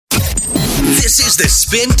This is the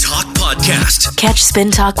Spin Talk Podcast. Catch Spin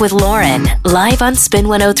Talk with Lauren live on Spin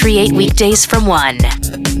 103.8 weekdays from 1.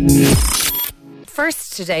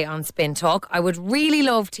 First today on Spin Talk, I would really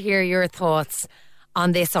love to hear your thoughts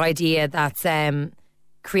on this idea that's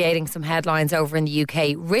creating some headlines over in the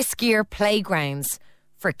UK. Riskier playgrounds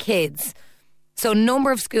for kids. So a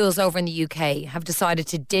number of schools over in the UK have decided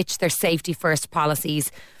to ditch their safety first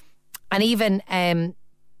policies. And even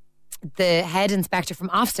the head inspector from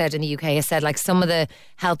Ofsted in the UK has said, like, some of the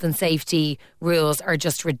health and safety rules are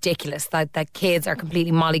just ridiculous, that kids are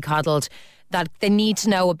completely mollycoddled, that they need to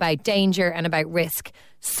know about danger and about risk.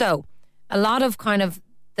 So a lot of kind of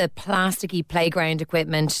the plasticky playground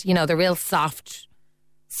equipment, you know, the real soft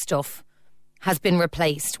stuff, has been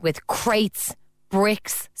replaced with crates,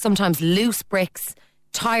 bricks, sometimes loose bricks,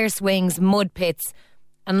 tyre swings, mud pits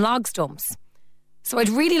and log stumps. So I'd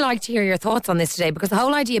really like to hear your thoughts on this today, because the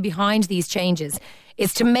whole idea behind these changes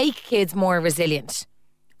is to make kids more resilient,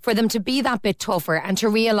 for them to be that bit tougher and to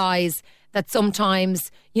realise that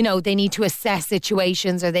sometimes, you know, they need to assess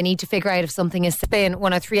situations or they need to figure out if something is Spin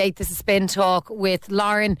 103.8. This is Spin Talk with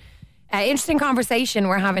Lauren. Interesting conversation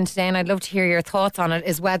we're having today, and I'd love to hear your thoughts on it,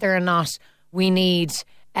 is whether or not we need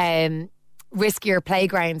riskier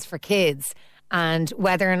playgrounds for kids, and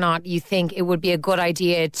whether or not you think it would be a good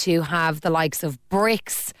idea to have the likes of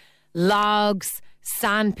bricks, logs,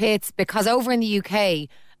 sand pits, because over in the UK,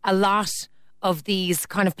 a lot of these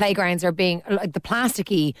kind of playgrounds are being, like the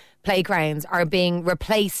plasticky playgrounds, are being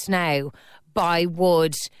replaced now by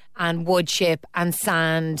wood and wood chip and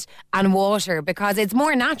sand and water, because it's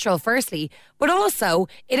more natural, firstly, but also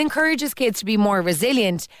it encourages kids to be more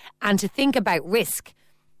resilient and to think about risk.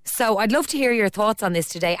 So I'd love to hear your thoughts on this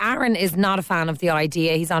today. Aaron is not a fan of the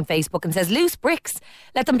idea. He's on Facebook and says, loose bricks,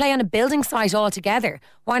 let them play on a building site altogether.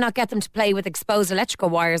 Why not get them to play with exposed electrical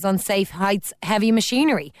wires, unsafe heights, heavy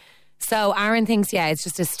machinery? So Aaron thinks, yeah, it's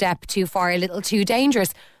just a step too far, a little too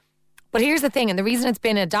dangerous. But here's the thing, and the reason it's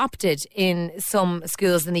been adopted in some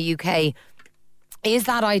schools in the UK is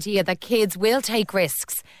that idea that kids will take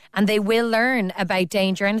risks and they will learn about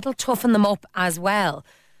danger, and it'll toughen them up as well.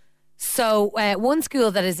 So one school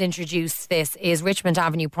that has introduced this is Richmond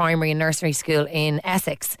Avenue Primary and Nursery School in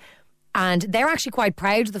Essex. And they're actually quite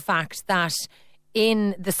proud of the fact that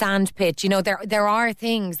in the sand pit, you know, there are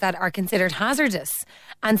things that are considered hazardous.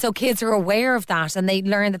 And so kids are aware of that, and they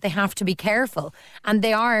learn that they have to be careful. And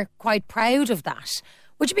they are quite proud of that.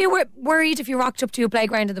 Would you be worried if you rocked up to a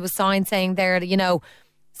playground and there was signs saying there that, you know,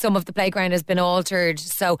 some of the playground has been altered?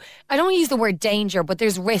 So I don't use the word danger, but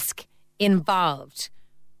there's risk involved.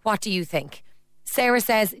 What do you think? Sarah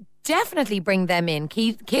says, definitely bring them in.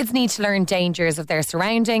 Kids need to learn dangers of their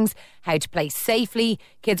surroundings, how to play safely.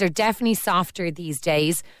 Kids are definitely softer these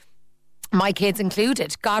days. My kids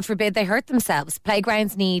included. God forbid they hurt themselves.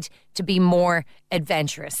 Playgrounds need to be more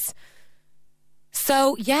adventurous.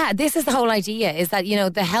 So, yeah, this is the whole idea, is that, you know,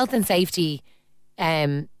 the health and safety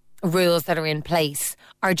rules that are in place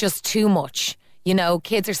are just too much. You know,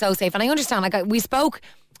 kids are so safe. And I understand, like, we spoke...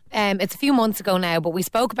 it's a few months ago now, but we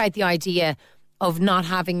spoke about the idea of not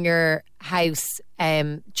having your house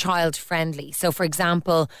child friendly. So, for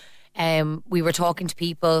example, we were talking to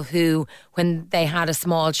people who, when they had a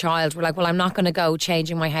small child, were like, well, I'm not going to go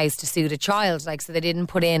changing my house to suit a child. Like, so they didn't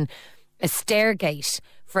put in a stair gate,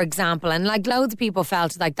 for example. And like, loads of people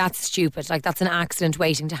felt like that's stupid, like that's an accident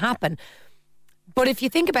waiting to happen. But if you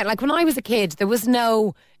think about it, like when I was a kid, there was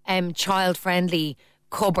no child friendly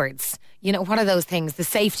cupboards. You know, what are those things? The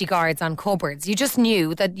safety guards on cupboards. You just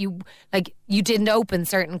knew that you didn't open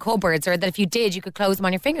certain cupboards, or that if you did, you could close them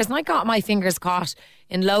on your fingers. And I got my fingers caught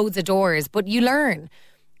in loads of doors, but you learn.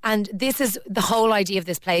 And this is the whole idea of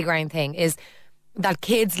this playground thing, is that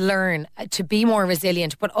kids learn to be more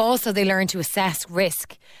resilient, but also they learn to assess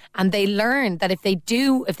risk. And they learn that if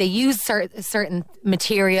they use certain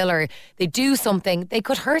material or they do something, they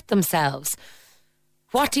could hurt themselves.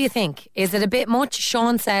 What do you think? Is it a bit much?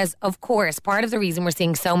 Sean says, of course, part of the reason we're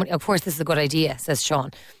seeing so many... Of course, this is a good idea, says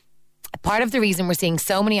Sean. Part of the reason we're seeing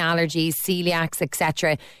so many allergies, celiacs,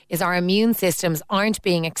 etc., is our immune systems aren't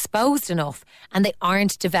being exposed enough and they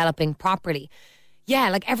aren't developing properly. Yeah,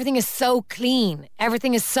 like everything is so clean.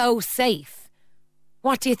 Everything is so safe.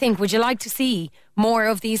 What do you think? Would you like to see more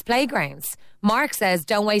of these playgrounds? Mark says,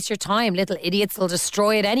 don't waste your time. Little idiots will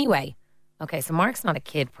destroy it anyway. Okay, so Mark's not a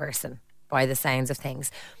kid person, by the sounds of things.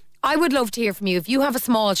 I would love to hear from you. If you have a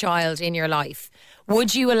small child in your life,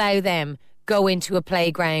 would you allow them go into a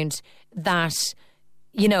playground that,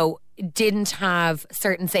 you know, didn't have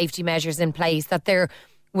certain safety measures in place, that there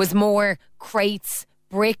was more crates,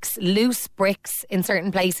 bricks, loose bricks in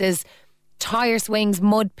certain places, tyre swings,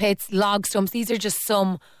 mud pits, log stumps? These are just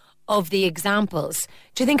some of the examples.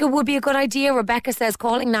 Do you think it would be a good idea? Rebecca says,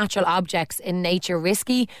 calling natural objects in nature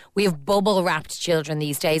risky. We have bubble-wrapped children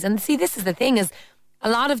these days. And see, this is the thing, is a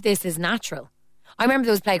lot of this is natural. I remember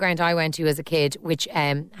there was a playground I went to as a kid, which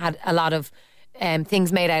had a lot of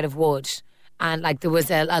things made out of wood. And like there was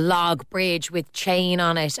a log bridge with chain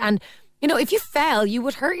on it. And, you know, if you fell, you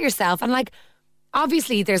would hurt yourself. And like,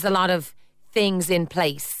 obviously there's a lot of things in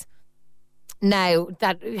place now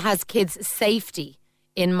that has kids' safety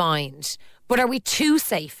in mind. But are we too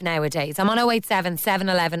safe nowadays? I'm on 087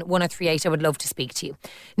 711 1038. I would love to speak to you.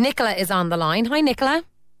 Nicola is on the line. Hi, Nicola.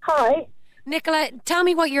 Hi. Nicola, tell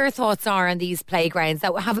me what your thoughts are on these playgrounds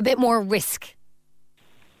that have a bit more risk.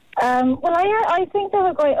 Well, I think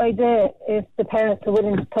they're a great idea if the parents are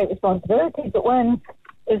willing to take responsibility. But when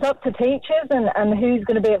it's up to teachers and who's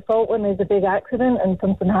going to be at fault when there's a big accident and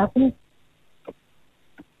something happens.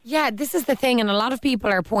 Yeah, this is the thing, and a lot of people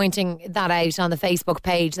are pointing that out on the Facebook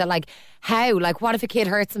page, that like, how? Like, what if a kid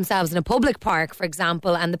hurts themselves in a public park, for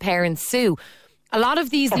example, and the parents sue? A lot of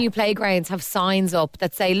these new playgrounds have signs up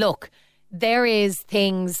that say, look, there is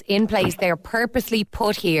things in place, they're purposely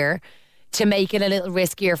put here to make it a little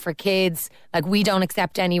riskier for kids. Like, we don't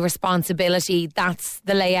accept any responsibility. That's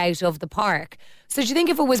the layout of the park. So do you think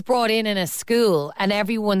if it was brought in a school and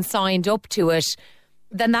everyone signed up to it,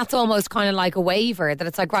 then that's almost kind of like a waiver, that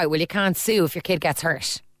it's like, right, well, you can't sue if your kid gets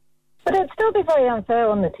hurt? But it'd still be very unfair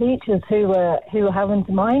on the teachers who are having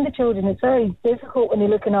to mind the children. It's very difficult when you're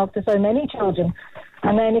looking after so many children.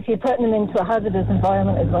 And then if you're putting them into a hazardous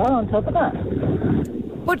environment as well on top of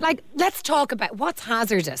that. But, like, let's talk about what's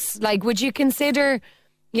hazardous. Like, would you consider,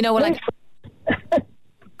 you know, like...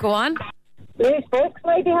 Go on. Loose bricks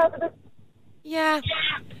may be hazardous. Yeah.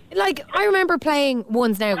 Like, I remember playing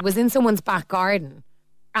ones now, it was in someone's back garden,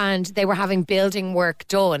 and they were having building work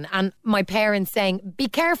done, and my parents saying, be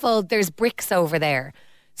careful, there's bricks over there.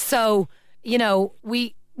 So, you know,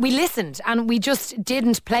 we listened and we just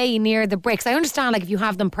didn't play near the bricks. I understand, like, if you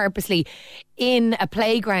have them purposely in a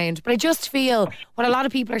playground, but I just feel what a lot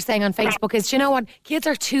of people are saying on Facebook is, you know what, kids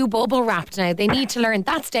are too bubble wrapped now. They need to learn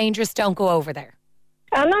that's dangerous, don't go over there.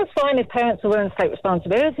 And that's fine if parents are willing to take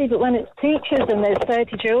responsibility, but when it's teachers and there's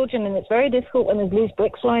 30 children, and it's very difficult when there's loose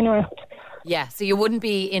bricks flying around. Yeah, so you wouldn't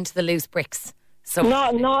be into the loose bricks. So maybe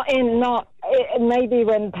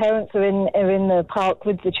when parents are in the park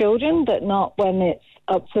with the children, but not when it's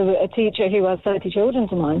up to a teacher who has 30 children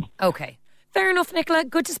to mind. Okay. Fair enough, Nicola.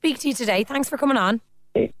 Good to speak to you today. Thanks for coming on.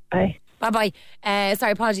 Bye. Bye-bye.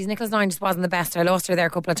 Sorry, apologies. Nicola's line just wasn't the best. I lost her there a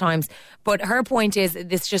couple of times. But her point is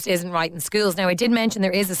this just isn't right in schools. Now, I did mention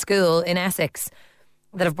there is a school in Essex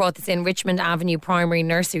that have brought this in, Richmond Avenue Primary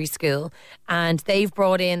Nursery School, and they've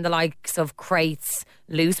brought in the likes of crates,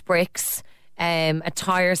 loose bricks, a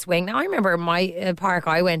tyre swing. Now, I remember my park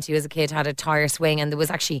I went to as a kid had a tyre swing, and it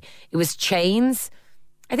was chains.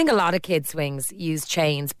 I think a lot of kids' swings use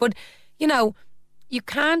chains. But, you know, you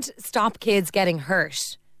can't stop kids getting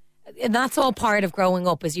hurt. And that's all part of growing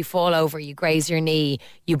up. As you fall over, you graze your knee,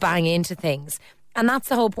 you bang into things. And that's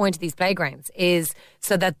the whole point of these playgrounds, is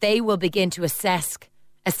so that they will begin to assess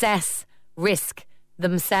risk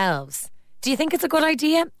themselves. Do you think it's a good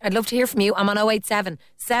idea? I'd love to hear from you. I'm on 087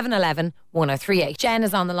 711 1038. Jen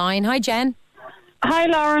is on the line. Hi, Jen. Hi,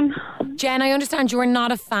 Lauren. Jen, I understand you're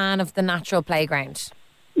not a fan of the natural playground.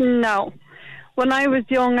 No. When I was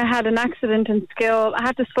young, I had an accident in school. I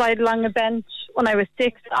had to slide along a bench when I was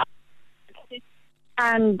 6.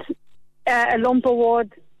 And a lump of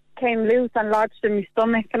wood came loose and lodged in my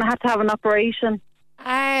stomach, and I had to have an operation.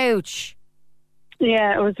 Ouch.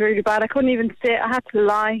 Yeah, it was really bad. I couldn't even sit. I had to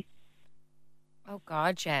lie. Oh,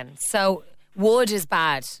 God, Jen. So wood is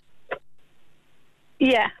bad.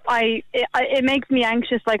 Yeah, it makes me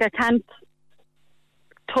anxious. Like, I can't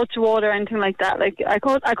touch wood or anything like that. Like, I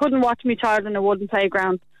couldn't watch my child in a wooden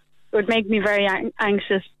playground. It would make me very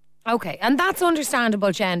anxious. Okay, and that's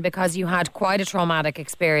understandable, Jen, because you had quite a traumatic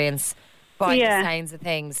experience by the sounds of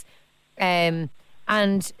things. And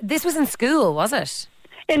this was in school, was it?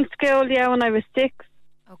 In school, yeah, when I was 6.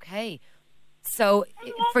 Okay. So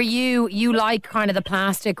for you, you like kind of the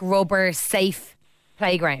plastic, rubber, safe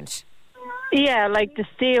playground? Yeah, like the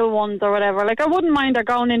steel ones or whatever. Like, I wouldn't mind her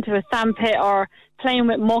going into a sandpit or playing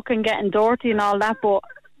with muck and getting dirty and all that, but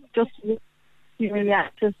just,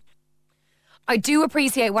 I do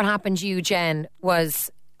appreciate what happened to you, Jen,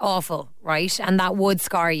 was awful, right? And that would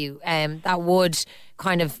scar you. That would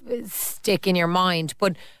kind of stick in your mind.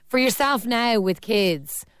 But for yourself now with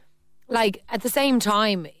kids, like, at the same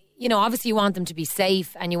time, you know, obviously you want them to be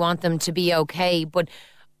safe and you want them to be okay. But,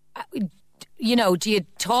 you know, do you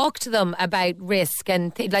talk to them about risk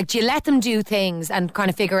and, like, do you let them do things and kind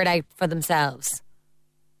of figure it out for themselves?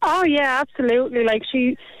 Oh yeah, absolutely. Like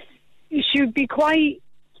she'd be quite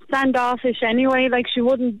standoffish anyway. Like she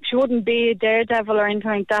wouldn't be a daredevil or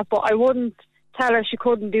anything like that. But I wouldn't tell her she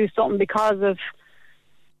couldn't do something because of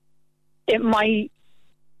she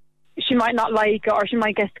might not like it, or she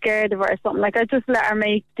might get scared of it or something. Like, I just let her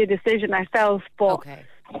make the decision herself. But Okay.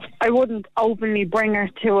 I wouldn't openly bring her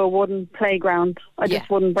to a wooden playground. I just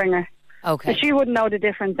wouldn't bring her. Okay. But she wouldn't know the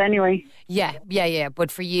difference anyway. Yeah.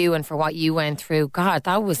 But for you and for what you went through, God,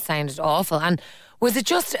 that sounded awful. And was it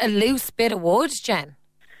just a loose bit of wood, Jen?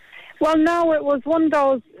 Well, no, it was one of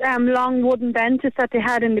those long wooden benches that they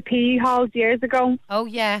had in the PE halls years ago. Oh,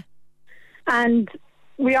 yeah. And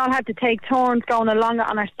we all had to take turns going along it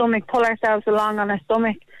on our stomach, pull ourselves along on our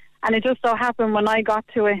stomach. And it just so happened when I got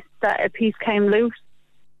to it that a piece came loose.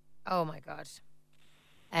 Oh, my God.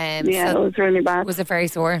 Yeah, it was really bad. Was it very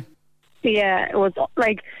sore? Yeah, it was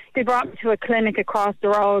like they brought me to a clinic across the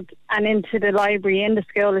road and into the library in the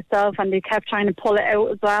school itself, and they kept trying to pull it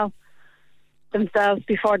out as well themselves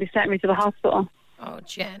before they sent me to the hospital. Oh,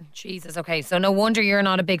 Jen, Jesus. Okay, so no wonder you're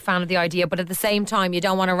not a big fan of the idea, but at the same time, you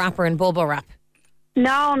don't want to wrap her in bubble wrap.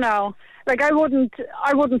 No. Like, I wouldn't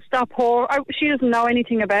stop her. She doesn't know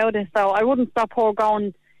anything about it, so I wouldn't stop her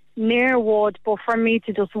going near wood, but for me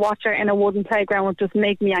to just watch her in a wooden playground would just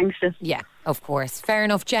make me anxious. Yeah, of course. Fair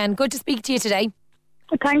enough, Jen. Good to speak to you today.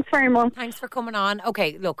 Thanks very much. Thanks for coming on.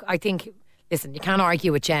 Okay, look, I think, listen, you can't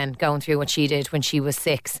argue with Jen going through what she did when she was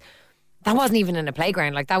 6. That wasn't even in a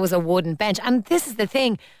playground. Like, that was a wooden bench. And this is the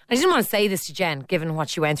thing. I didn't want to say this to Jen, given what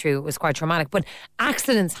she went through. It was quite traumatic. But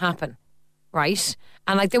accidents happen, right?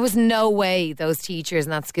 And, like, there was no way those teachers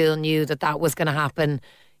in that school knew that was going to happen,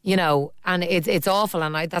 you know. And it's awful.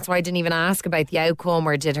 And that's why I didn't even ask about the outcome,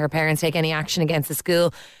 or did her parents take any action against the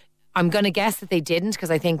school. I'm going to guess that they didn't,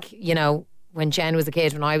 because I think, you know, when Jen was a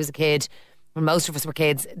kid, when I was a kid, when most of us were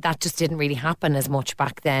kids, that just didn't really happen as much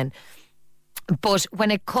back then. But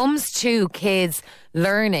when it comes to kids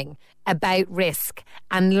learning about risk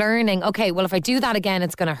and learning, okay, well, if I do that again,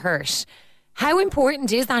 it's going to hurt. How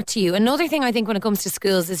important is that to you? Another thing I think when it comes to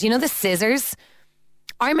schools is, you know, the scissors.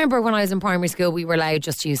 I remember when I was in primary school, we were allowed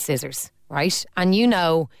just to use scissors, right? And you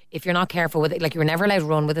know, if you're not careful with it, like, you were never allowed to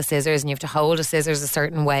run with the scissors, and you have to hold the scissors a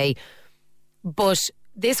certain way. But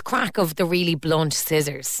this crack of the really blunt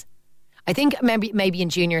scissors, I think maybe in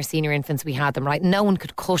junior, senior infants we had them, right? No one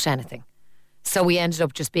could cut anything. So we ended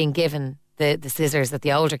up just being given the scissors that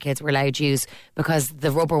the older kids were allowed to use, because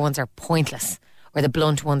the rubber ones are pointless, or the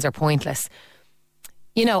blunt ones are pointless.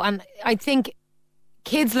 You know, and I think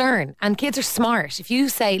kids learn, and kids are smart. If you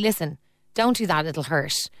say, listen, don't do that, it'll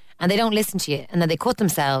hurt, and they don't listen to you, and then they cut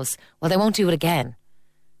themselves, well, they won't do it again.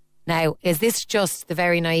 Now, is this just the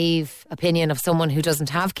very naive opinion of someone who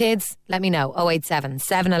doesn't have kids? Let me know. 087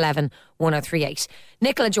 711 1038.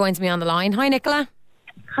 Nicola joins me on the line. Hi, Nicola.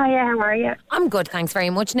 Hiya, how are you? I'm good, thanks very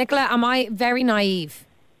much. Nicola, am I very naive?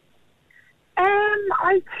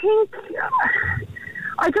 I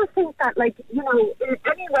just think that, like, you know,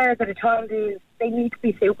 anywhere that a child is, they need to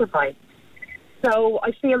be supervised. So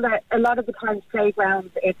I feel that a lot of the times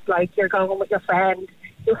playgrounds, it's like you're going with your friend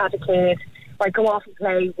who has a kid, or go off and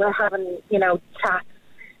play, we're having, you know, chat,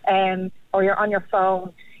 or you're on your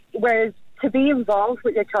phone. Whereas to be involved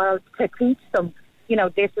with your child, to teach them, you know,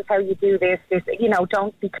 this is how you do this, you know,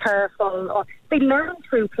 don't be careful. Or they learn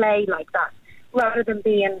through play like that, rather than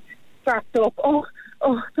being strapped up. Oh,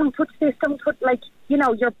 don't touch this, don't touch, like, you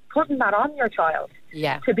know, you're putting that on your child.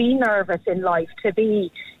 Yeah. To be nervous in life, to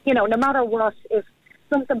be, you know, no matter what, if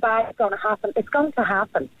something bad is going to happen, it's going to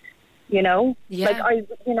happen, you know? Yeah. Like,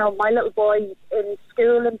 my little boy in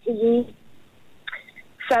school in PE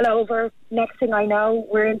fell over. Next thing I know,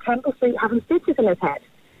 we're in Temple Street having stitches in his head.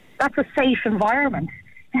 That's a safe environment.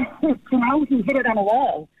 You know, he hit it on a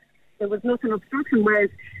wall. There was nothing obstruction.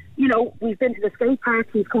 Whereas, you know, we've been to the skate park,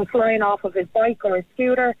 he's come flying off of his bike or his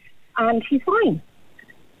scooter, and he's fine.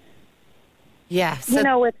 Yeah. So you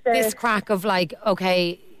know, it's this crack of, like,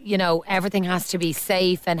 okay, you know, everything has to be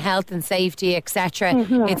safe, and health and safety, etc.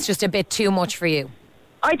 Mm-hmm. It's just a bit too much for you.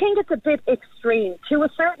 I think it's a bit extreme. To a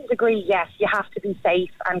certain degree, yes, you have to be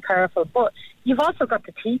safe and careful, but you've also got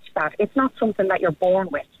to teach that. It's not something that you're born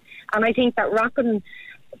with. And I think that wrapping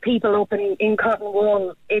people up in cotton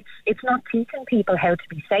wool, it's not teaching people how to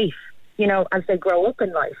be safe, you know, as they grow up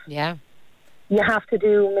in life. Yeah. You have to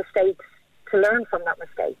do mistakes to learn from that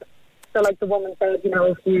mistake. So like the woman said, you know,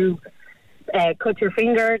 if you cut your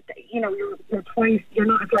finger, you know, you're twice, you're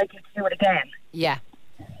not as likely to do it again. Yeah.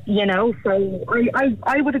 You know, so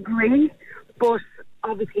I would agree, but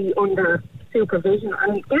obviously under supervision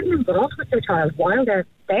and getting involved with your child while they're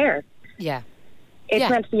there. Yeah. It's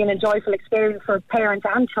meant to be an enjoyable experience for parent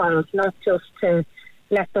and child, not just to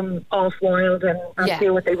let them off wild and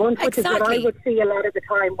do what they want, which is what I would see a lot of the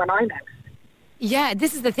time when I'm out. Yeah,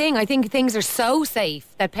 this is the thing. I think things are so safe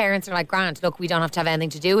that parents are like, Grant, look, we don't have to have anything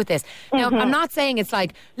to do with this. Now, I'm not saying it's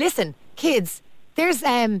like, listen, kids, there's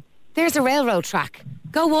a railroad track.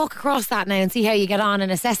 Go walk across that now and see how you get on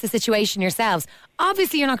and assess the situation yourselves.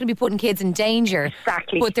 Obviously, you're not going to be putting kids in danger.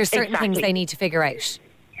 Exactly. But there's certain things they need to figure out.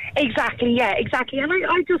 Exactly, yeah, exactly. And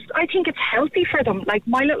I think it's healthy for them. Like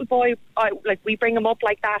my little boy, we bring him up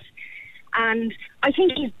like that. And I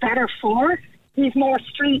think he's better for it. He's more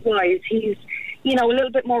streetwise. He's, a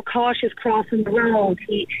little bit more cautious crossing the road.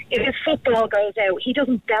 If his football goes out, he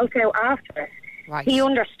doesn't belt out after it. Right. He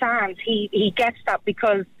understands. He gets that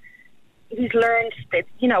because he's learned that,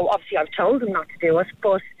 obviously I've told him not to do it,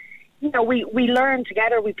 but, we learn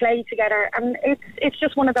together, we play together, and it's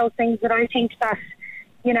just one of those things that I think that,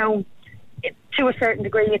 to a certain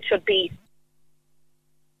degree it should be.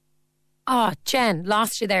 Oh, Jen,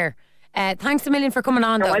 lost you there. Thanks a million for coming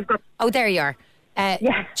on, though. There you are.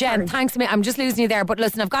 Jen, thanks a million. I'm just losing you there, but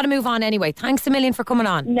listen, I've got to move on anyway. Thanks a million for coming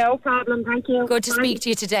on. No problem, thank you. Good to speak to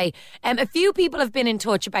you today. A few people have been in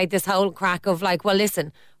touch about this whole crack of like, well,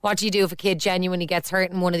 listen, what do you do if a kid genuinely gets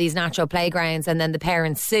hurt in one of these natural playgrounds and then the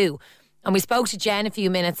parents sue? And we spoke to Jen a few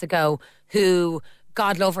minutes ago, who,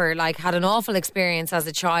 God love her, like had an awful experience as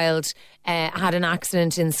a child, had an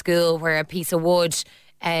accident in school where a piece of wood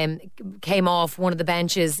came off one of the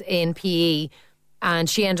benches in PE, and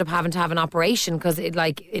she ended up having to have an operation because it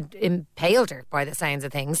impaled her by the sounds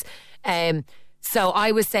of things. So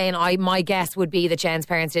I was saying my guess would be that Jen's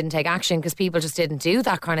parents didn't take action because people just didn't do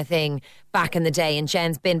that kind of thing back in the day. And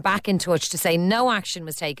Jen's been back in touch to say no action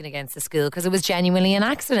was taken against the school because it was genuinely an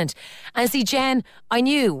accident. And see, Jen, I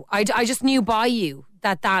just knew by you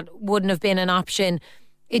that wouldn't have been an option.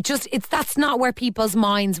 That's not where people's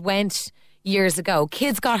minds went years ago.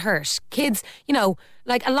 Kids got hurt. Kids,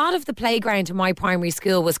 like a lot of the playground in my primary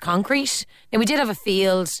school was concrete. And we did have a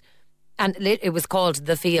field, and it was called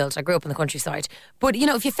the field. I grew up in the countryside. But,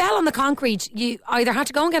 if you fell on the concrete, you either had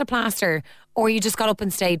to go and get a plaster or you just got up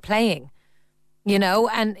and stayed playing.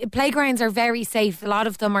 And playgrounds are very safe. A lot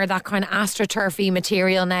of them are that kind of astroturfy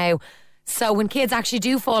material now. So when kids actually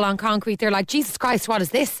do fall on concrete, they're like, Jesus Christ, what is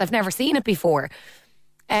this? I've never seen it before.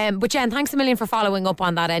 But Jen, thanks a million for following up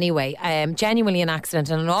on that anyway. Genuinely an accident,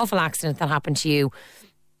 and an awful accident that happened to you.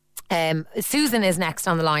 Susan is next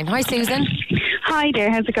on the line. Hi, Susan. Hi there,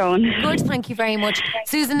 how's it going? Good, thank you very much.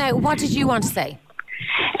 Susan, now, what did you want to say?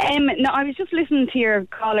 No, I was just listening to your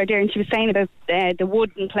caller there, and she was saying about the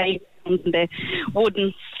wooden playgrounds and the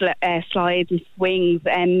wooden slides and swings.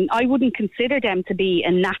 I wouldn't consider them to be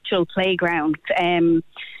a natural playground.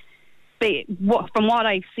 From what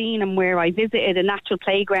I've seen and where I visited, a natural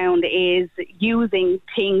playground is using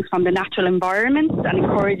things from the natural environment and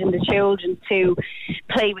encouraging the children to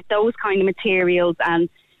play with those kind of materials and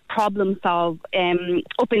problem solve.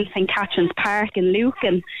 Up in St. Catherine's Park in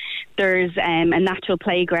Lucan, there's a natural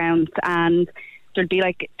playground, and there'd be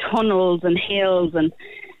like tunnels and hills,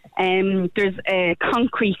 and there's a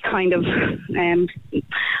concrete kind of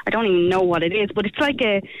I don't even know what it is, but it's like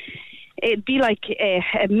it'd be like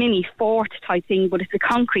a mini fort type thing, but it's a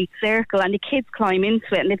concrete circle, and the kids climb into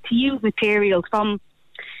it, and they have to use materials from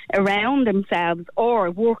around themselves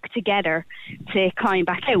or work together to climb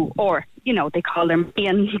back out, or they call them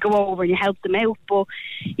and you go over and you help them out. But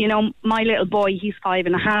my little boy, he's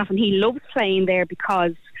 5.5, and he loves playing there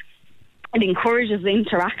because it encourages the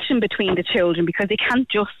interaction between the children, because they can't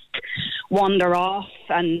just wander off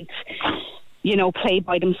and play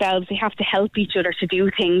by themselves. They have to help each other to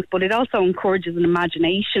do things, but it also encourages an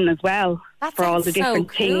imagination as well for all the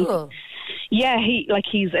different things. Yeah,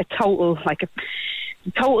 he's a total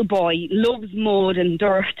boy, loves mud and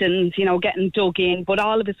dirt and getting dug in. But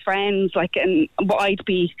all of his friends, I'd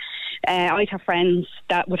have friends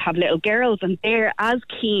that would have little girls, and they're as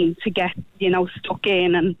keen to get stuck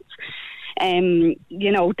in, and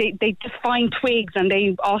they just find twigs and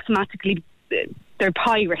they automatically, they're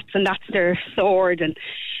pirates, and that's their sword, and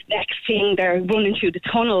next thing they're running through the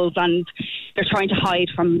tunnels and they're trying to hide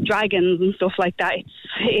from dragons and stuff like that.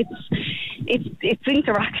 It's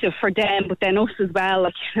interactive for them, but then us as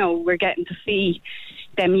well, we're getting to see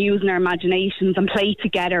them using their imaginations and play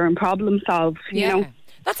together and problem solve, you know.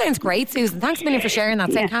 That sounds great, Susan. Thanks a million for sharing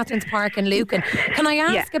that. St. Catherine's Park in Lucan. Can I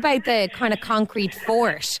ask about the kind of concrete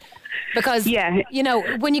fort? Because,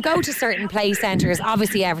 when you go to certain play centres,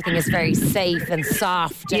 obviously everything is very safe and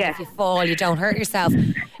soft. And if you fall, you don't hurt yourself.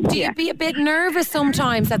 Do you be a bit nervous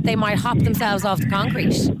sometimes that they might hop themselves off the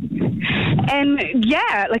concrete?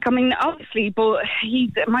 Yeah, like, I mean, obviously, but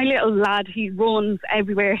my little lad, he runs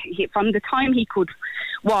everywhere. From the time he could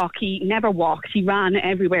walk, he never walked, he ran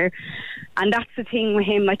everywhere. And that's the thing with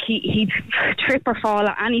him, like, he'd trip or fall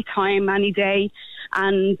at any time, any day.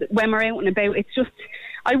 And when we're out and about, it's just,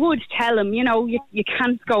 I would tell him, you know, you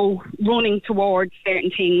can't go running towards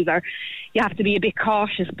certain things, or you have to be a bit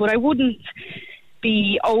cautious. But I wouldn't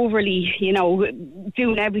be overly, you know,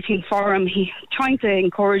 doing everything for him. Trying to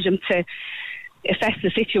encourage him to assess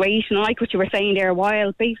the situation. I like what you were saying there a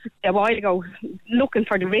while ago, looking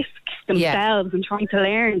for the risks themselves and trying to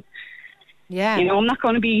learn. Yeah. You know, I'm not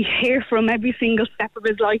going to be here for him every single step of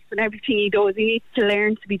his life and everything he does. He needs to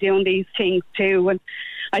learn to be doing these things too. And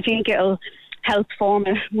I think it'll help form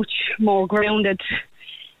a much more grounded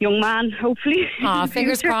young man, hopefully.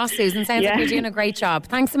 Fingers crossed, Susan. Sounds like you're doing a great job.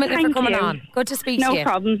 Thanks a million for coming on. Good to speak to you. No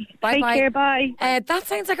problem. Bye. Take care, bye. That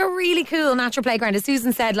sounds like a really cool natural playground. As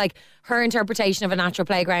Susan said, like, her interpretation of a natural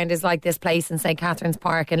playground is like this place in St. Catherine's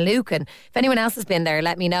Park in Lucan. If anyone else has been there,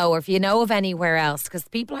 let me know. Or if you know of anywhere else, because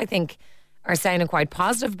people, I think, are sounding quite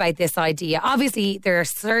positive about this idea. Obviously, there are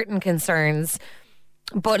certain concerns,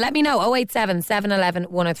 but let me know. 087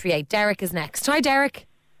 711 1038. Derek is next. Hi, Derek.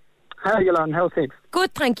 Hi, Yolanda. How's things?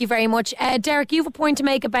 Good, thank you very much. Derek, you have a point to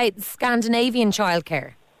make about Scandinavian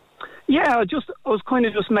childcare. Yeah, I was kind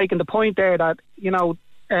of just making the point there that, you know,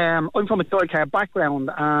 I'm from a childcare background,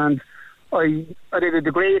 and I did a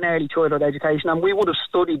degree in early childhood education, and we would have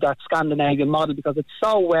studied that Scandinavian model because it's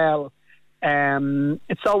so well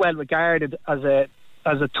regarded as a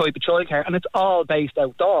type of childcare, and it's all based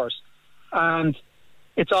outdoors, and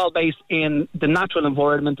it's all based in the natural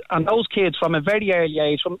environment. And those kids, from a very early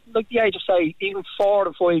age, from like the age of, say, even 4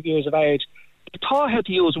 to 5 years of age, they're taught how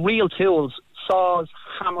to use real tools, saws,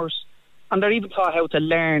 hammers, and they're even taught how to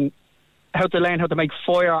learn how to make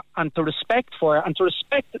fire, and to respect fire, and to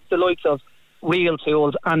respect the likes of real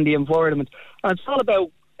tools and the environment. And it's all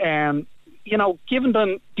about you know, giving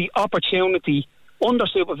them the opportunity under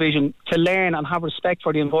supervision to learn and have respect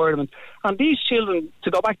for the environment. And these children,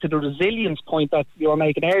 to go back to the resilience point that you were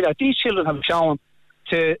making earlier, these children have shown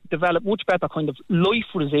to develop much better kind of life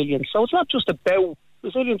resilience. So it's not just about,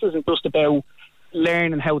 resilience isn't just about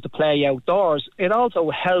learning how to play outdoors. It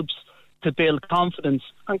also helps to build confidence.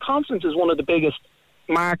 And confidence is one of the biggest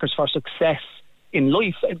markers for success in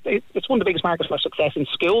life. It's one of the biggest markers for success in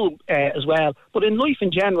school as well. But in life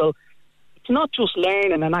in general, it's not just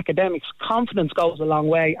learning and academics. Confidence goes a long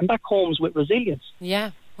way, and that comes with resilience.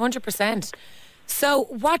 Yeah, 100%. So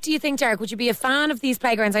what do you think, Derek? Would you be a fan of these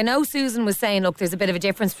playgrounds? I know Susan was saying, look, there's a bit of a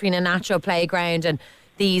difference between a natural playground and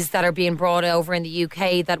these that are being brought over in the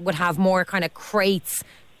UK that would have more kind of crates,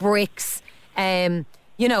 bricks,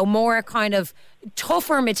 you know, more kind of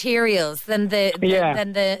tougher materials than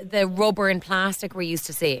the rubber and plastic we're used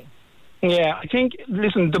to seeing. Yeah, I think,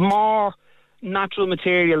 listen, the more natural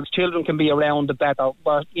materials children can be around, the better.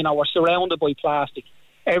 We're surrounded by plastic.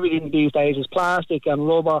 Everything these days is plastic and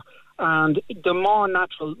rubber, and the more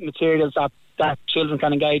natural materials that children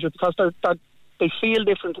can engage with, because they feel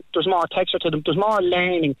different, there's more texture to them, there's more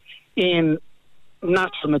learning in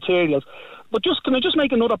natural materials. But can I just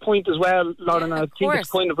make another point as well, Lauren? Yeah, I think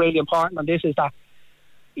it's kind of really important on this, is that,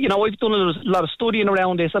 you know, I've done a lot of studying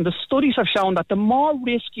around this, and the studies have shown that the more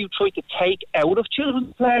risk you try to take out of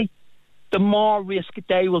children's play, the more risk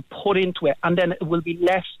they will put into it, and then it will be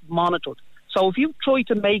less monitored. So if you try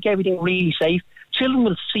to make everything really safe, children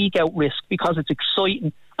will seek out risk because it's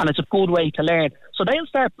exciting and it's a good way to learn. So they'll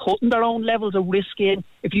start putting their own levels of risk in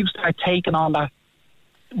if you start taking on that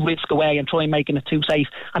risk away and try making it too safe.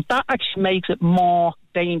 And that actually makes it more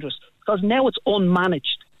dangerous, because now it's unmanaged.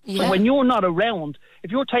 Yeah. So when you're not around,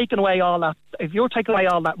 if you're taking away all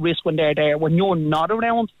that risk when they're there, when you're not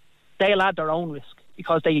around, they'll add their own risk,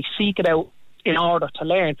 because they seek it out in order to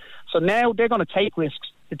learn. So now they're going to take risks.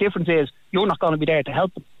 The difference is you're not going to be there to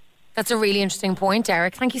help them. That's a really interesting point,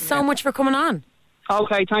 Derek. Thank you so much for coming on.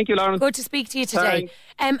 Okay, thank you, Lauren. Good to speak to you today.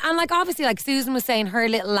 And like, obviously, like Susan was saying, her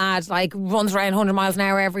little lad like runs around 100 miles an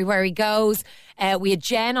hour everywhere he goes. We had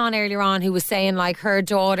Jen on earlier on who was saying like her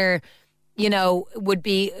daughter, you know, would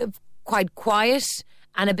be quite quiet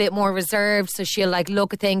and a bit more reserved, so she'll like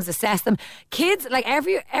look at things, assess them. Kids, like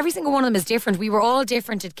every single one of them is different. We were all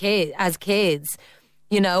different as kids,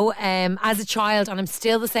 you know, as a child, and I'm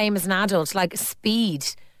still the same as an adult. Like, speed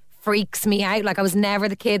freaks me out. Like, I was never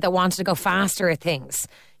the kid that wanted to go faster at things,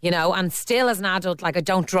 you know, and still as an adult, like, I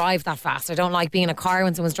don't drive that fast. I don't like being in a car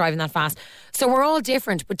when someone's driving that fast. So we're all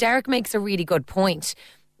different, but Derek makes a really good point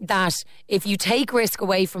that if you take risk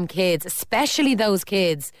away from kids, especially those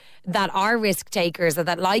kids that are risk takers or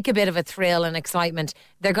that like a bit of a thrill and excitement,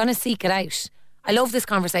 they're going to seek it out. I love this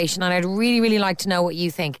conversation and I'd really, really like to know what you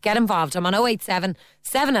think. Get involved. I'm on 087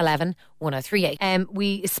 711 1038.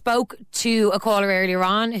 We spoke to a caller earlier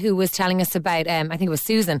on who was telling us about, I think it was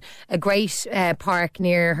Susan, a great park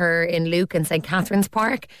near her in Lucan, St. Catherine's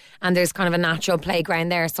Park, and there's kind of a natural playground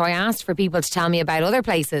there. So I asked for people to tell me about other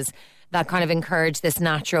places that kind of encourage this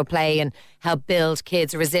natural play and help build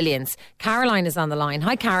kids' resilience. Caroline is on the line.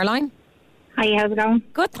 Hi, Caroline. Hi, how's it going?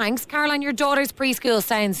 Good, thanks. Caroline, your daughter's preschool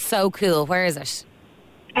sounds so cool. Where is it?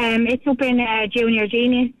 It's up in Junior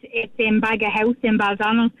Genius. It's in Bagga House in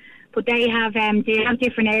Balzonnel. But they have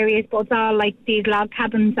different areas, but it's all like these log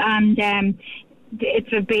cabins, and and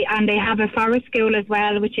they have a forest school as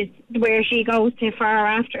well, which is where she goes to for her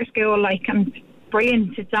after school. Like, and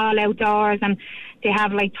brilliant. It's all outdoors, and they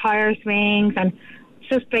have like tire swings, and it's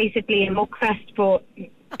just basically a muckfest. But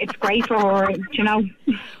it's great for her, you know.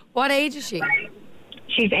 What age is she?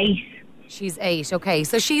 She's 8. She's 8, okay.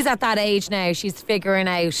 So she's at that age now. She's figuring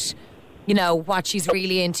out, you know, what she's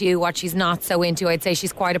really into, what she's not so into. I'd say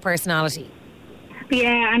she's quite a personality.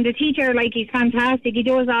 Yeah, and the teacher, like, he's fantastic. He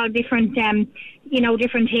does all different,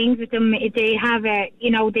 different things with them. They have,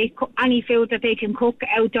 any food that they can cook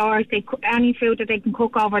outdoors. Any food that they can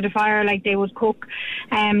cook over the fire, like they would cook.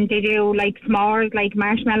 They do, like, s'mores, like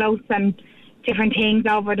marshmallows and different things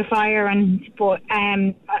over the fire, but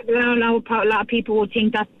a lot of people would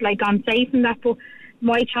think that's like unsafe and that, but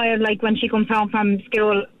my child, like, when she comes home from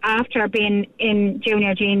school after being in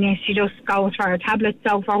Junior Genius, she just goes for her tablet.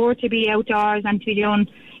 So for her to be outdoors and to be doing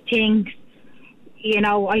things, you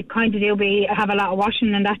know, I kind of have a lot of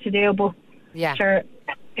washing and that to do, but yeah, sure,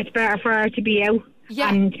 it's better for her to be out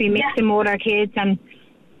and to be mixing with other kids, and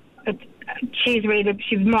she's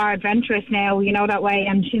more adventurous now, you know, that way,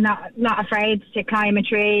 and she's not afraid to climb a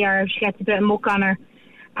tree or if she gets a bit of muck on her.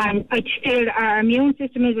 And I feel our immune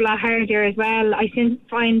system is a lot harder as well. I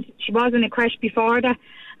find she was in a creche before that,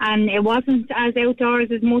 and it wasn't as outdoors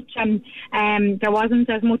as much, and there wasn't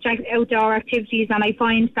as much outdoor activities, and I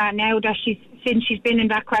find that now that since she's been in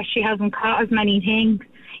that creche, she hasn't caught as many things,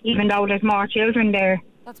 even though there's more children there.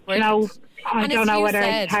 That's brilliant. You know, I don't know whether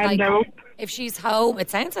it's hardened her up. If she's home, it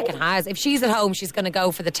sounds like it has. If she's at home, she's going to go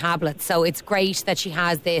for the tablet. So it's great that she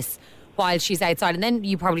has this while she's outside. And then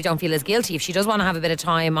you probably don't feel as guilty. If she does want to have a bit of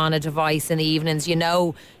time on a device in the evenings, you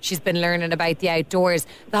know, she's been learning about the outdoors.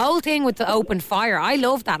 The whole thing with the open fire, I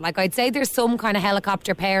love that. Like, I'd say there's some kind of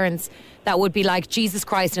helicopter parents that would be like, Jesus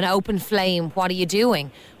Christ, an open flame, what are you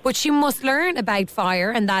doing? But she must learn about fire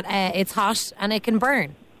and that it's hot and it can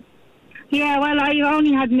burn. Yeah, well, I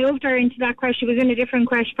only had moved her into that creche. She was in a different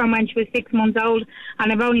creche from when she was 6 months old, and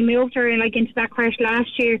I've only moved her into that creche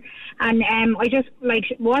last year. And I just, like,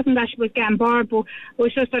 it wasn't that she was getting bored, but it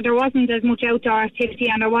was just that there wasn't as much outdoor activity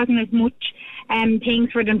and there wasn't as much things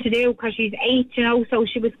for them to do because she's 8, you know, so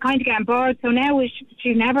she was kind of getting bored. So now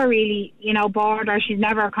she's never really, you know, bored, or she's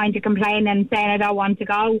never kind of complaining and saying, I don't want to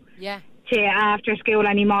go. Yeah. To after school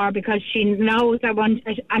anymore, because she knows that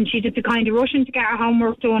and she's just kind of rushing to get her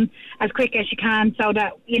homework done as quick as she can, so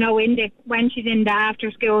that, you know, when she's in the after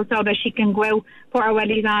school, so that she can go out, put her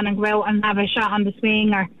wellies on and go out and have a shot on the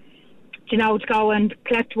swing, or, you know, to go and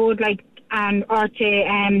collect wood, like, or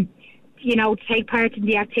to you know, to take part in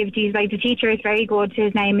the activities. Like, the teacher is very good.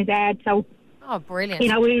 His name is Ed. So, oh, brilliant. You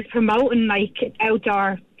know, he's promoting like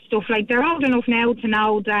outdoor stuff. Like, they're old enough now to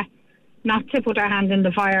know that not to put her hand in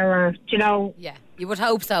the fire, or, you know. Yeah, you would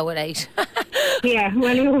hope so at 8. Yeah,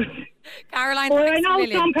 well, you would. Caroline, well, I know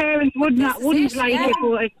some parents wouldn't like it,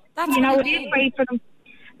 but that's, you know, it is great for them.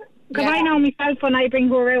 Because I know myself, when I bring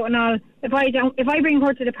her out and all, if I bring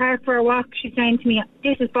her to the park for a walk, she's saying to me,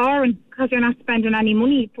 this is boring because you're not spending any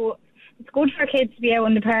money. But it's good for kids to be out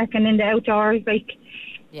in the park and in the outdoors. Like,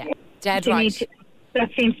 yeah, dead right. That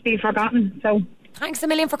seems to be forgotten. So. Thanks a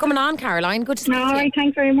million for coming on, Caroline. Good to speak to you. All right,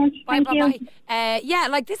 thanks very much. Bye, Thank you. Yeah,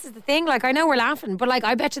 like, this is the thing. Like, I know we're laughing, but, like,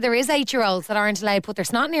 I bet you there is 8-year-olds that aren't allowed to put their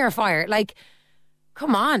snot near a fire. Like,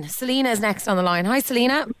 come on. Selena is next on the line. Hi,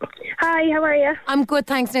 Selena. Hi, how are you? I'm good,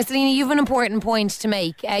 thanks. Now, Selena, you have an important point to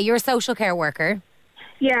make. You're a social care worker.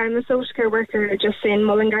 Yeah, I'm a social care worker just in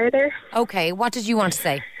Mullingar there. Okay, what did you want to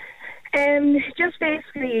say? Just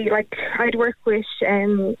basically, like, I'd work with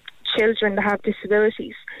children that have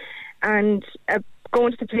disabilities, and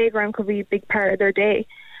going to the playground could be a big part of their day.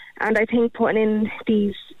 And I think putting in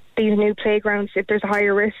these new playgrounds, if there's a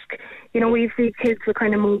higher risk, you know, we've kids with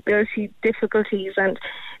kind of mobility difficulties, and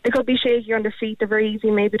they could be shaky on their feet, they're very easy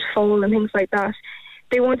maybe to fall and things like that.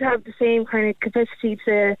 They won't have the same kind of capacity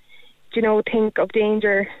to, you know, think of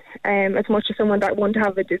danger as much as someone that won't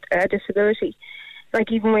have a disability.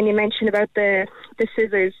 like even when you mentioned about the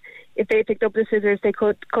scissors, if they picked up the scissors, they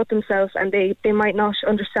could cut themselves, and they might not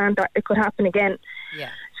understand that it could happen again. Yeah.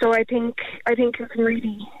 So I think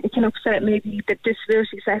it can upset maybe the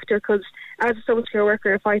disability sector, because as a social care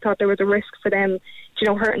worker, if I thought there was a risk for them,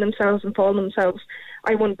 hurting themselves and falling themselves,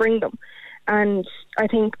 I wouldn't bring them. And I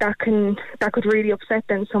think that could really upset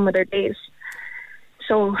them some of their days.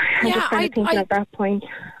 So I'm just kind of thinking at that point.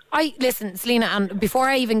 Listen, Selena, and before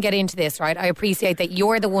I even get into this, right, I appreciate that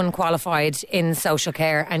you're the one qualified in social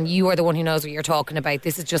care and you are the one who knows what you're talking about.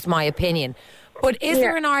 This is just my opinion. But is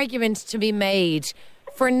there an argument to be made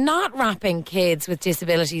for not wrapping kids with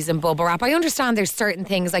disabilities in bubble wrap? I understand there's certain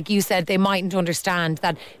things, like you said, they mightn't understand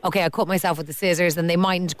that, okay, I cut myself with the scissors, and they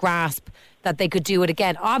mightn't grasp that they could do it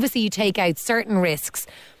again. Obviously, you take out certain risks.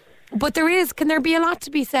 But can there be a lot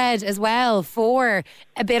to be said as well for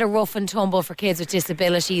a bit of rough and tumble for kids with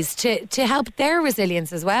disabilities to help their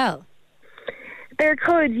resilience as well? There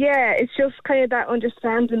could, yeah. It's just kind of that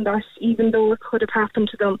understanding that even though it could have happened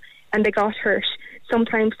to them and they got hurt,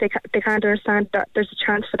 sometimes they can't understand that there's a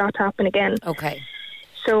chance for that to happen again. Okay.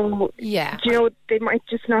 So, yeah, they might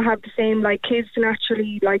just not have the same, like, kids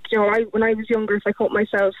naturally, like, when I was younger, if I cut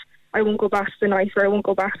myself, I won't go back to the knife, or I won't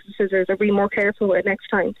go back to the scissors. I'll be more careful with it next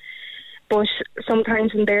time. But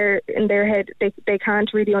sometimes in their head, they can't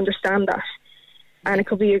really understand that, and it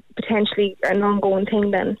could be potentially an ongoing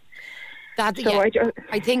thing then. I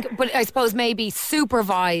think, but I suppose maybe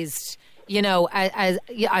supervised.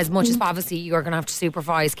 As much as obviously you're going to have to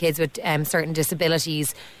supervise kids with certain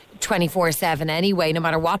disabilities 24/7 anyway, no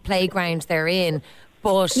matter what playground they're in.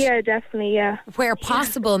 But yeah, definitely, yeah. Where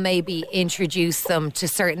possible, maybe introduce them to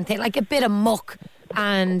certain things, like a bit of muck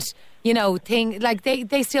and, like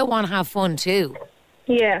they still want to have fun too.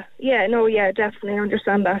 Yeah, definitely, I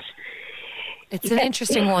understand that. It's an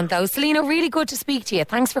interesting one, though. Selena, really good to speak to you.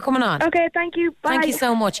 Thanks for coming on. Okay, thank you. Bye. Thank you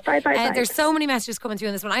so much. Bye. There's so many messages coming through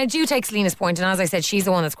on this one. I do take Selena's point, and as I said, she's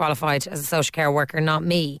the one that's qualified as a social care worker, not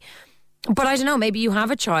me. But I don't know, maybe you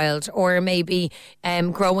have a child, or maybe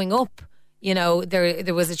growing up,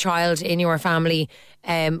 there was a child in your family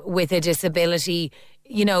with a disability.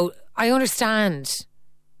 I understand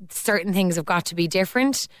certain things have got to be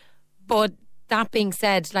different, but that being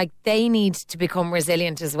said, like, they need to become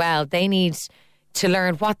resilient as well. They need to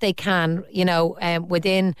learn what they can,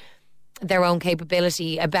 within their own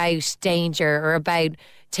capability about danger or about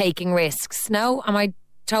taking risks. No, am I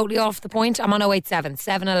totally off the point? I'm on 087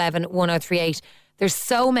 711 1038. There's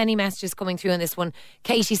so many messages coming through on this one.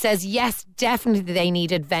 Katie says, yes, definitely they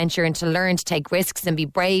need adventure and to learn to take risks and be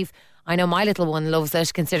brave. I know my little one loves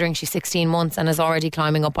it, considering she's 16 months and is already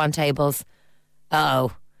climbing up on tables.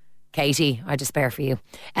 Uh-oh. Katie, I despair for you.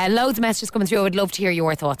 Loads of messages coming through. I would love to hear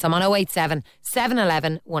your thoughts. I'm on 087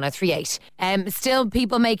 711 1038. Still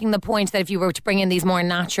people making the point that if you were to bring in these more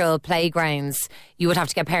natural playgrounds, you would have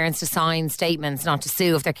to get parents to sign statements not to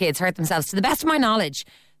sue if their kids hurt themselves. To the best of my knowledge,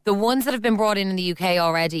 the ones that have been brought in the UK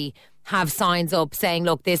already have signs up saying,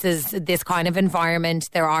 look, this is this kind of environment.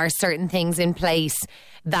 There are certain things in place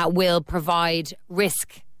that will provide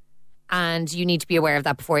risk, and you need to be aware of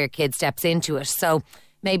that before your kid steps into it. So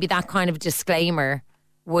maybe that kind of disclaimer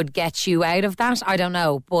would get you out of that. I don't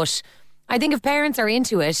know. But I think if parents are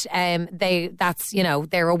into it,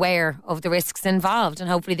 they're aware of the risks involved, and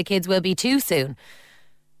hopefully the kids will be too soon.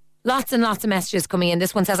 Lots and lots of messages coming in.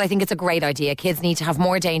 This one says, I think it's a great idea. Kids need to have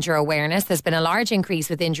more danger awareness. There's been a large increase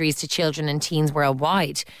with injuries to children and teens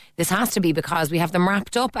worldwide. This has to be because we have them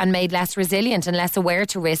wrapped up and made less resilient and less aware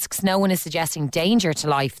to risks. No one is suggesting danger to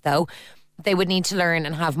life, though. They would need to learn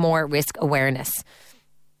and have more risk awareness.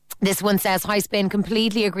 This one says, hi Spin,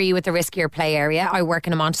 completely agree with the riskier play area. I work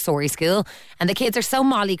in a Montessori school and the kids are so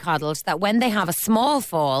mollycoddled that when they have a small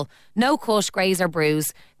fall, no cut, graze or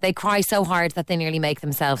bruise, they cry so hard that they nearly make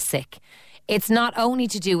themselves sick. It's not only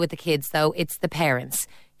to do with the kids though, it's the parents.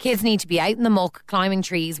 Kids need to be out in the muck, climbing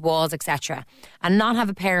trees, walls, etc. and not have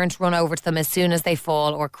a parent run over to them as soon as they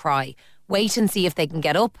fall or cry. Wait and see if they can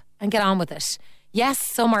get up and get on with it. Yes,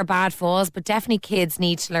 some are bad falls, but definitely kids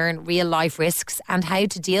need to learn real life risks and how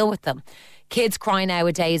to deal with them. Kids cry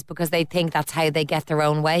nowadays because they think that's how they get their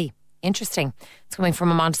own way. Interesting. It's coming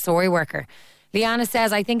from a Montessori worker. Liana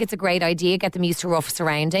says, I think it's a great idea, get them used to rough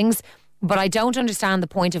surroundings, but I don't understand the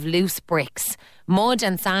point of loose bricks. Mud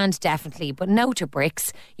and sand definitely, but no to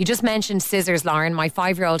bricks. You just mentioned scissors, Lauren. My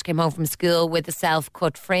 5-year-old came home from school with a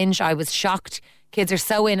self-cut fringe. I was shocked. Kids are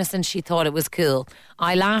so innocent, she thought it was cool.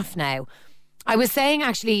 I laugh now. I was saying,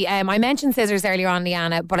 actually, I mentioned scissors earlier on,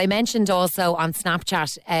 Leanna, but I mentioned also on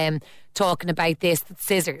Snapchat talking about this,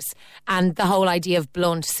 scissors, and the whole idea of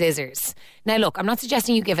blunt scissors. Now, look, I'm not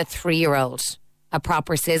suggesting you give a 3-year-old a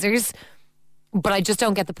proper scissors, But I just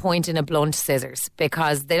don't get the point in a blunt scissors,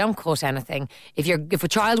 because they don't cut anything. If a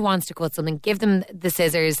child wants to cut something, give them the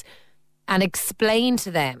scissors and explain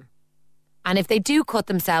to them. And if they do cut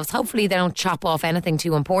themselves, hopefully they don't chop off anything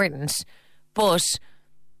too important. But,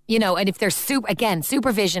 you know, and if they're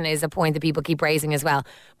supervision is a point that people keep raising as well.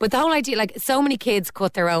 But the whole idea, like, so many kids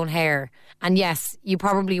cut their own hair. And yes, you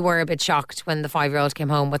probably were a bit shocked when the 5-year-old came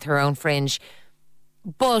home with her own fringe.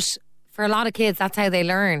 But for a lot of kids, that's how they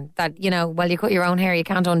learn that, you know, well, you cut your own hair, you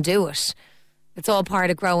can't undo it. It's all part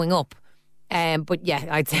of growing up. But yeah,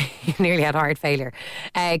 I'd say you nearly had heart failure.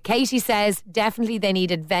 Katie says, definitely they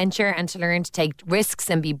need adventure and to learn to take risks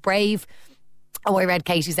and be brave. Oh, I read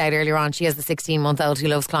Katie's out earlier on. She has the 16-month-old who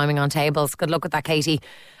loves climbing on tables. Good luck with that, Katie.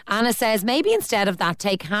 Anna says, maybe instead of that,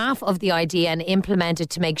 take half of the idea and implement it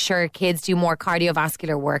to make sure kids do more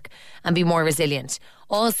cardiovascular work and be more resilient.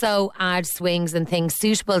 Also add swings and things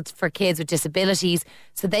suitable for kids with disabilities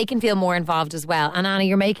so they can feel more involved as well. And Anna,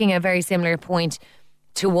 you're making a very similar point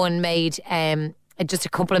to one made just a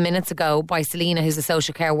couple of minutes ago by Selena, who's a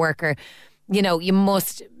social care worker. You know, you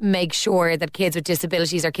must make sure that kids with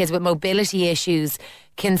disabilities or kids with mobility issues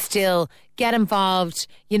can still get involved,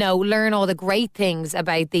 you know, learn all the great things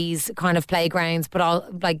about these kind of playgrounds, but all,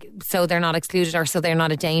 like, so they're not excluded or so they're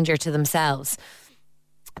not a danger to themselves.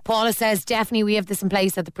 Paula says, definitely we have this in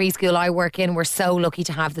place at the preschool I work in. We're so lucky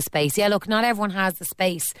to have the space. Yeah, look, not everyone has the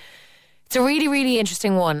space. It's a really, really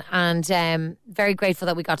interesting one, and very grateful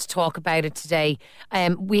that we got to talk about it today.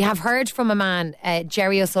 We have heard from a man,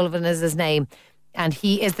 Jerry O'Sullivan is his name, and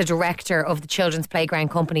he is the director of the Children's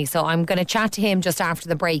Playground Company. So I'm going to chat to him just after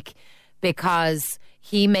the break, because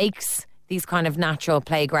he makes these kind of natural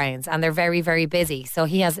playgrounds and they're very, very busy. So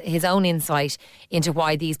he has his own insight into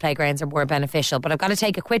why these playgrounds are more beneficial. But I've got to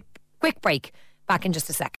take a quick break. Back in just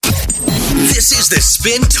a sec. This is the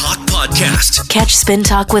Spin Talk Podcast. Catch Spin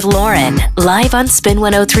Talk with Lauren live on Spin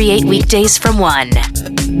 103.8 weekdays from 1.